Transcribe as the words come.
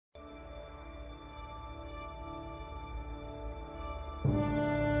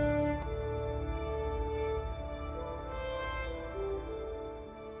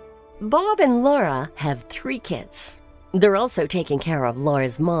Bob and Laura have 3 kids. They're also taking care of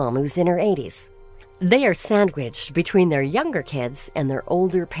Laura's mom, who's in her 80s. They are sandwiched between their younger kids and their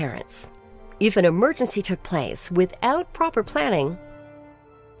older parents. If an emergency took place without proper planning,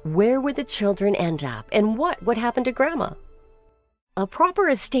 where would the children end up and what would happen to Grandma? A proper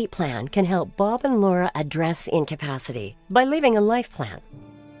estate plan can help Bob and Laura address incapacity by leaving a life plan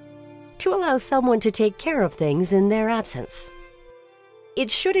to allow someone to take care of things in their absence. It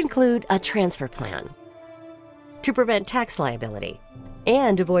should include a transfer plan to prevent tax liability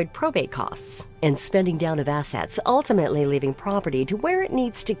and avoid probate costs and spending down of assets, ultimately leaving property to where it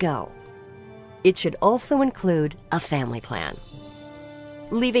needs to go. It should also include a family plan,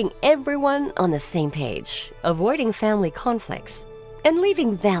 leaving everyone on the same page, avoiding family conflicts, and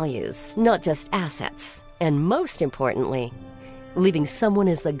leaving values, not just assets, and most importantly, leaving someone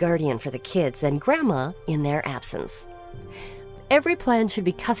as the guardian for the kids and Grandma in their absence. Every plan should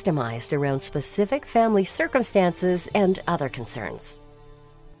be customized around specific family circumstances and other concerns.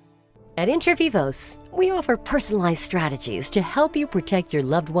 At Vivos, we offer personalized strategies to help you protect your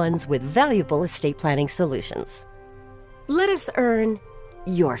loved ones with valuable estate planning solutions. Let us earn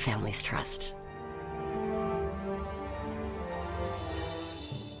your family's trust.